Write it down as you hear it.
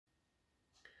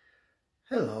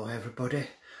Hello everybody,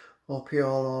 hope you're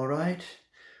all alright.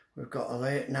 We've got a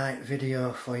late night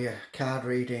video for your card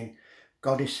reading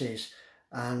goddesses,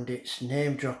 and it's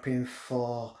name dropping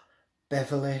for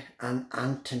Beverly and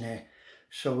Anthony.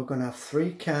 So we're going to have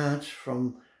 3 cards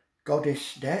from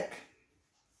Goddess deck,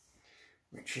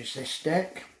 which is this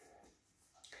deck,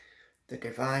 The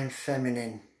Divine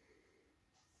Feminine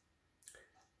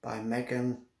by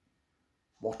Megan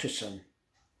Watterson.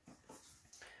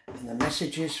 And the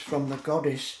messages from the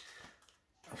goddess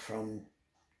are from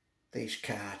these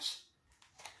cards.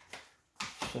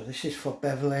 So this is for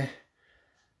Beverly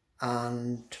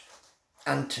and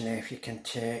Anthony. If you can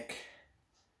take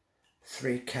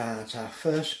 3 cards. Our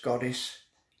first goddess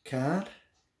card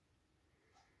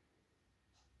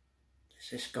is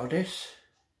this goddess.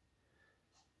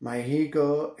 My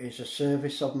ego is a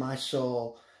service of my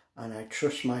soul, and I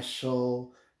trust my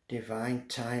soul divine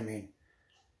timing.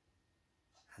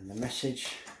 And the message,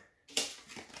 you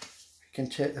can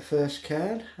take the first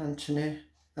card, Anthony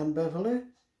and Beverly,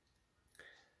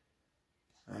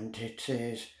 and it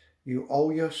is, you owe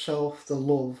yourself the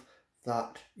love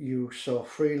that you so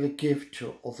freely give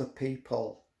to other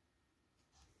people.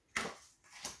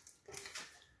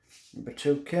 Number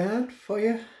 2 card for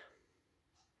you.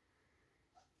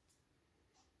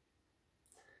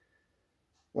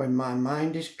 When my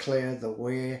mind is clear, the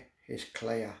way is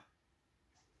clear.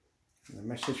 And the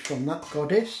message from that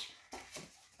goddess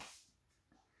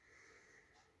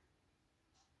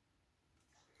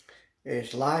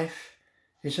is, life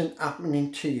isn't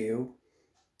happening to you,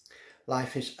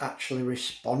 life is actually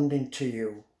responding to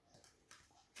you.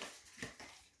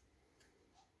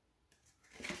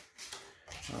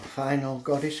 Our final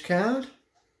goddess card.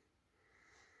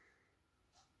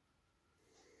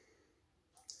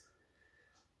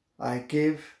 I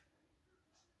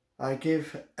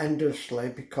give endlessly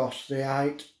because the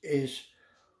height is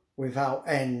without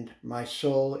end. My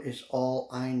soul is all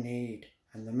I need.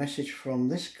 And the message from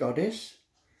this goddess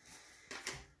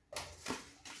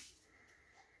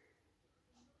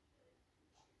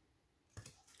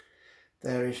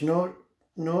there is no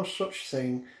such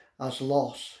thing as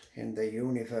loss in the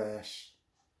universe.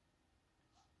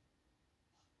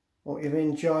 Hope you've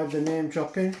enjoyed the name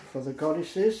dropping for the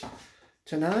goddesses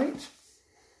tonight.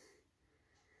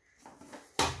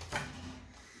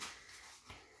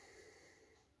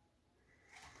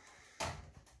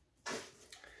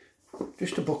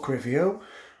 Just a book review.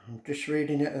 I'm just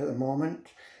reading it at the moment.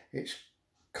 It's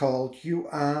called You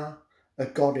Are a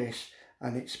Goddess,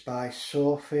 and it's by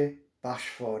Sophie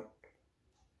Bashford.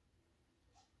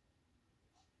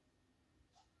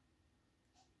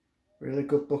 Really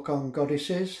good book on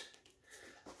goddesses,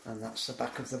 and that's the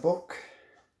back of the book.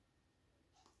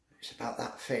 It's about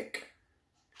that thick.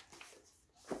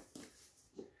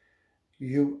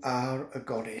 You are a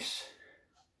goddess.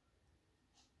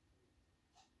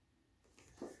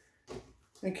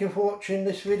 Thank you for watching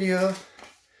this video.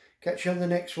 Catch you on the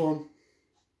next one.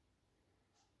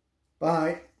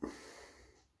 Bye.